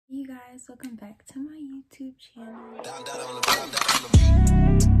guys, welcome back to my YouTube channel.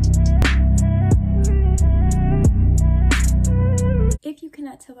 If you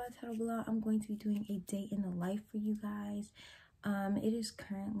cannot tell by the title below, I'm going to be doing a day in the life for you guys. It is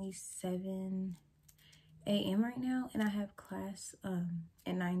currently 7 a.m. right now, and I have class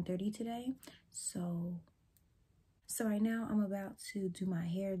at 9:30 today. So right now I'm about to do my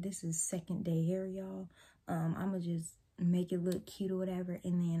hair. This is second day hair, y'all. I'm gonna just make it look cute or whatever,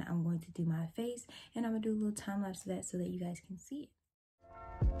 and then I'm going to do my face, and I'm gonna do a little time lapse of that so that you guys can see it.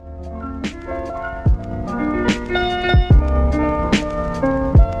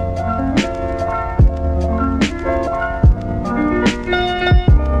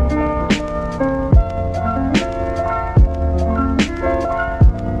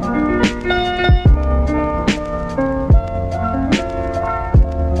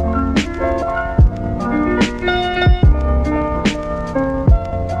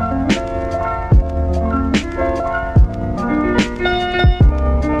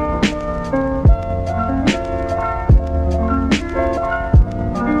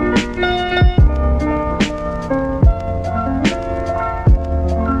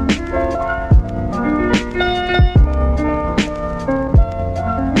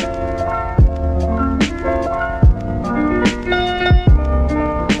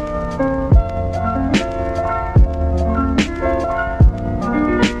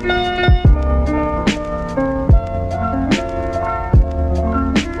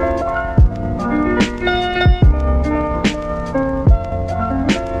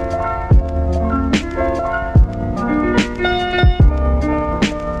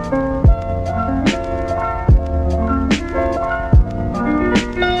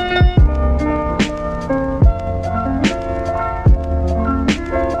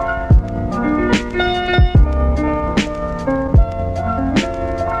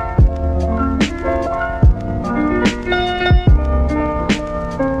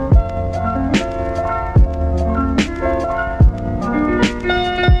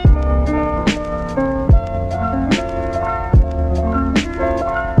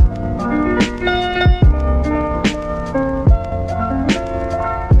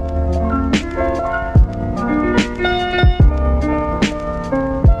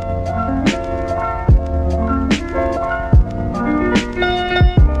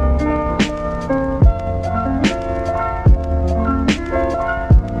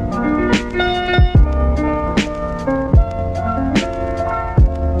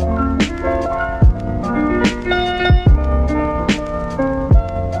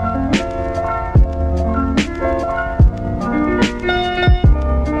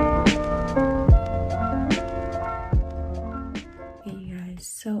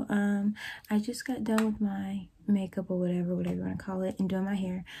 So I just got done with my makeup or whatever you want to call it, and doing my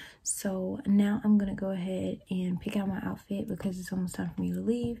hair. So now I'm gonna go ahead and pick out my outfit because it's almost time for me to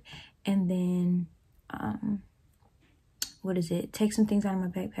leave, and then take some things out of my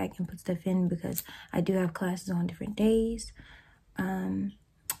backpack and put stuff in because I do have classes on different days. And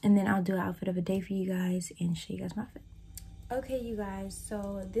then I'll do an outfit of a day for you guys and show you guys my outfit. Okay, you guys,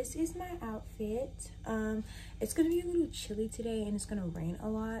 so this is my outfit. It's gonna be a little chilly today and it's gonna rain a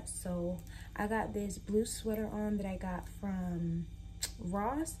lot, so I got this blue sweater on that I got from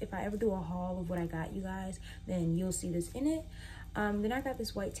Ross. If I ever do a haul of what I got, you guys, then you'll see this in it. Then I got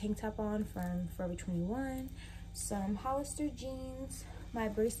this white tank top on from Forever 21, some Hollister jeans. My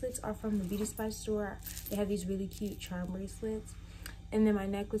bracelets are from the Beauty Supply store. They have these really cute charm bracelets, and then my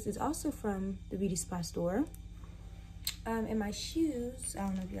necklace is also from the Beauty Supply store. And my shoes, I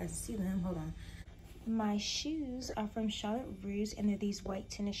don't know if you guys see them, hold on. My shoes are from Charlotte Russe, and they're these white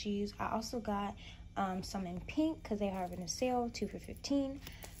tennis shoes. I also got some in pink because they're having a sale, 2 for $15.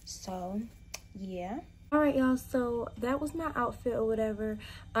 So yeah. All right, y'all, so that was my outfit or whatever.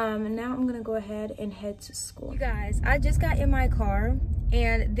 And now I'm gonna go ahead and head to school. You guys, I just got in my car,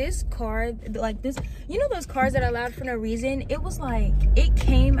 and this car, like this, you know those cars that are loud for no reason? It was like, it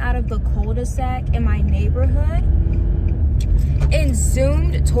came out of the cul-de-sac in my neighborhood and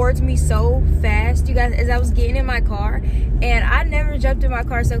zoomed towards me so fast, you guys, as I was getting in my car. And I never jumped in my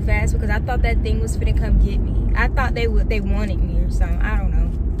car so fast because I thought that thing was finna come get me. I thought they wanted me or something, I don't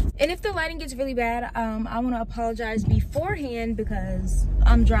know. And if the lighting gets really bad, I want to apologize beforehand because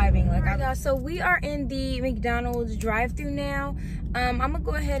I'm driving. So we are in the McDonald's drive-thru now. I'm gonna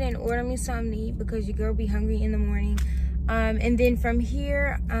go ahead and order me something to eat because your girl will be hungry in the morning. And then from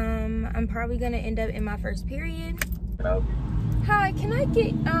here, I'm probably gonna end up in my first period. Hi, can I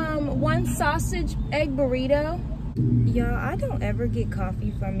get one sausage egg burrito? Y'all, I don't ever get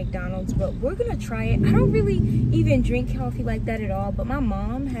coffee from McDonald's, but we're gonna try it. I don't really even drink coffee like that at all, but my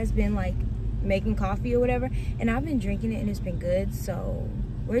mom has been like making coffee or whatever, and I've been drinking it and it's been good, so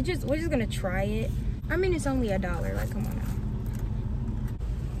we're just gonna try it. I mean, it's only $1, like, come on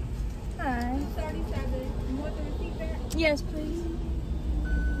now. Hi. 37. You want the receipt back? Yes, please.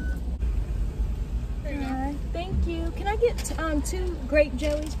 Hi. Thank you. Can I get 2 grape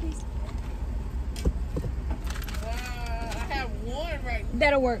jellies, please? Right.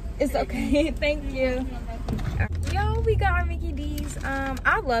 That'll work. It's okay. Thank you. Yo, we got our Mickey D's.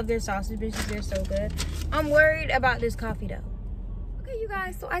 I love their sausage biscuits. They're so good. I'm worried about this coffee though. Okay, you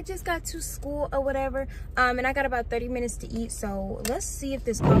guys, so I just got to school or whatever, and I got about 30 minutes to eat, so let's see if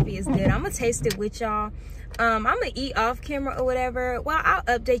this coffee is good. I'm gonna taste it with y'all. I'm gonna eat off camera or whatever. Well, I'll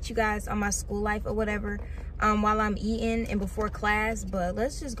update you guys on my school life or whatever while I'm eating and before class, but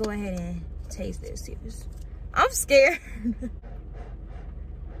let's just go ahead and taste this. I'm scared.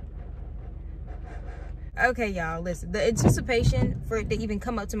 Okay, y'all, listen, the anticipation for it to even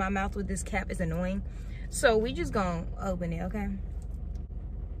come up to my mouth with this cap is annoying, so we just gonna open it, okay?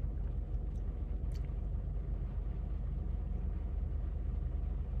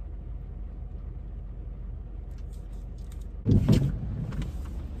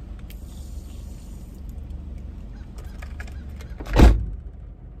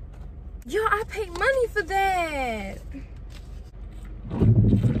 Yo, I paid money for that.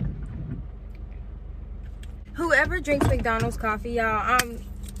 Whoever drinks McDonald's coffee, y'all,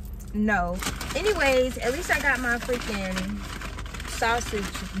 no. Anyways, at least I got my freaking sausage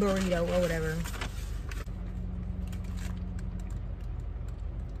burrito or whatever.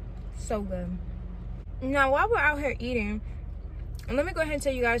 So good. Now, while we're out here eating, let me go ahead and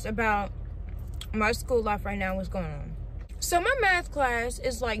tell you guys about my school life right now, what's going on. So my math class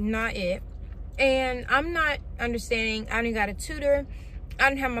is like not it, and I'm not understanding. I didn't got a tutor. I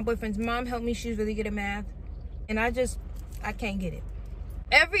didn't have my boyfriend's mom help me. She's really good at math, and I can't get it.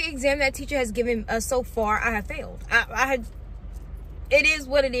 Every exam that teacher has given us so far, I have failed. It is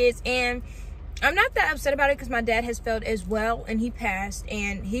what it is, and I'm not that upset about it because my dad has failed as well, and he passed,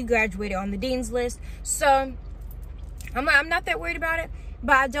 and he graduated on the dean's list. So I'm not that worried about it,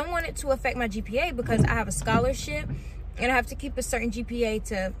 but I don't want it to affect my GPA because I have a scholarship, and I have to keep a certain GPA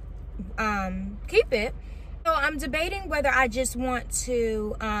to keep it. So I'm debating whether I just want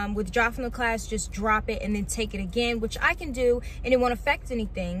to withdraw from the class, just drop it, and then take it again, which I can do, and it won't affect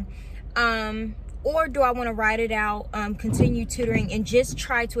anything. Or do I want to ride it out, continue tutoring, and just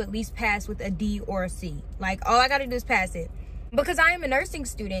try to at least pass with a D or a C? Like, all I got to do is pass it. Because I am a nursing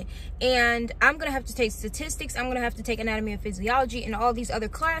student, and I'm going to have to take statistics, I'm going to have to take anatomy and physiology, and all these other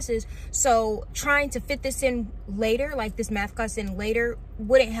classes. So trying to fit this in later, like this math class in later,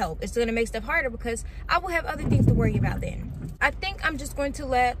 wouldn't help. It's going to make stuff harder because I will have other things to worry about then. I think I'm just going to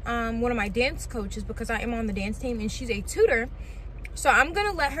let one of my dance coaches, because I am on the dance team, and she's a tutor. So I'm going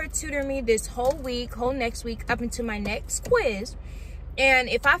to let her tutor me this whole week, whole next week, up into my next quiz. And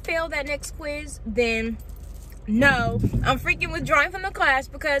if I fail that next quiz, then no, I'm freaking withdrawing from the class,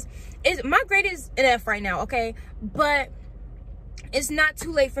 because my grade is an F right now, okay? But it's not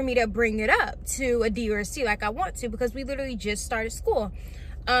too late for me to bring it up to a D or a C like I want to, because we literally just started school,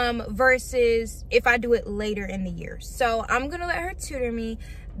 versus if I do it later in the year. So I'm going to let her tutor me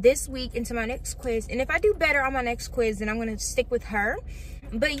this week into my next quiz, and if I do better on my next quiz, then I'm going to stick with her.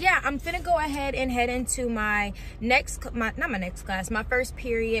 But yeah, I'm finna go ahead and head into my my first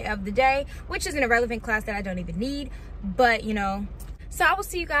period of the day, which is an irrelevant class that I don't even need, but you know. So I will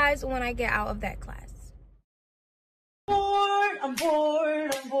see you guys when I get out of that class. I'm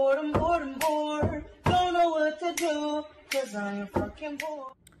bored. Don't know what to do, 'cause I'm fucking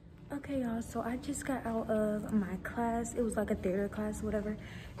bored. Okay, y'all, so I just got out of my class. It was like a theater class, whatever.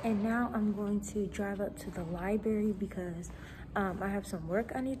 And now I'm going to drive up to the library because I have some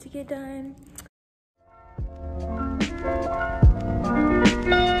work I need to get done.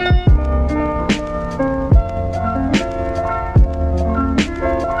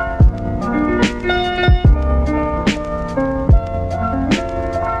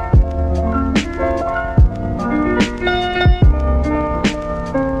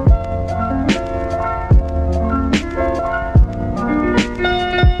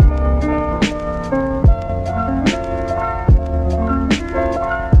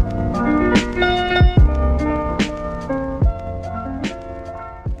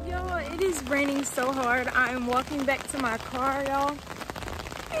 Back to my car, y'all,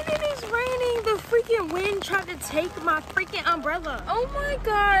 and it is raining. The freaking wind tried to take my freaking umbrella. Oh my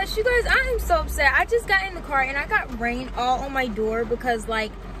gosh, you guys, I am so upset. I just got in the car and I got rain all on my door because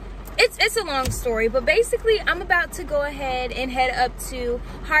like it's a long story, but basically I'm about to go ahead and head up to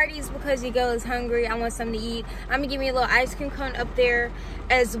Hardee's because your girl is hungry. I want something to eat. I'm gonna give me a little ice cream cone up there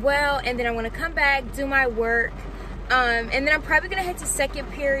as well, and then I'm gonna come back, do my work, and then I'm probably gonna head to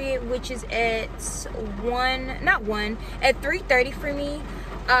second period, which is at 3:30 for me.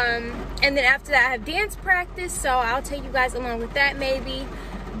 And then after that I have dance practice, so I'll take you guys along with that maybe.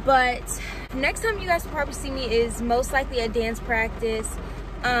 But next time you guys will probably see me is most likely at dance practice.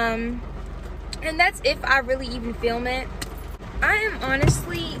 And that's if I really even film it. I am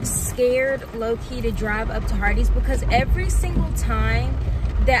honestly scared low-key to drive up to Hardee's because every single time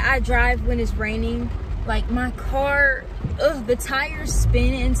that I drive when it's raining, like my car, the tires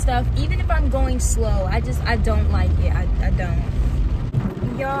spin and stuff. Even if I'm going slow, I don't like it. I don't.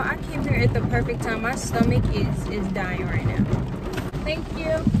 Y'all, I came here at the perfect time. My stomach is dying right now. Thank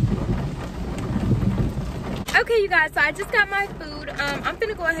you. Okay, you guys, so I just got my food. I'm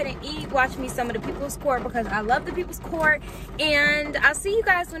gonna go ahead and eat, watch me some of the People's Court because I love the People's Court, and I'll see you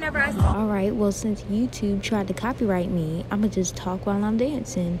guys whenever I see. All right, well, since YouTube tried to copyright me, I'm gonna just talk while I'm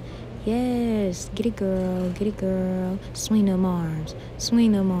dancing. Yes, get it, girl, swing them arms,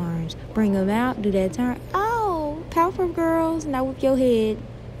 bring them out, do that turn. Oh, powerful girls, now whip your head,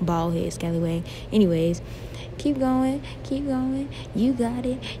 bald head, scallywag. Anyways, keep going, you got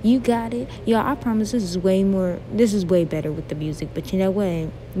it. Y'all, I promise this is way better with the music, but you know what,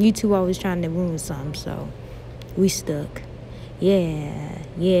 YouTube always trying to ruin something, so we stuck. Yeah.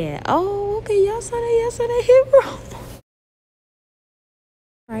 Oh, okay, y'all saw that hit roll.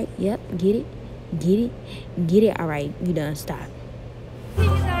 All right, yep, get it. All right, you done, stop. Hey, you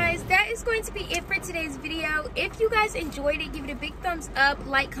guys, that is going to be it for today's video. If you guys enjoyed it, give it a big thumbs up,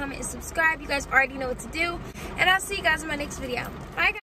 like, comment, and subscribe. You guys already know what to do, and I'll see you guys in my next video. Bye, guys.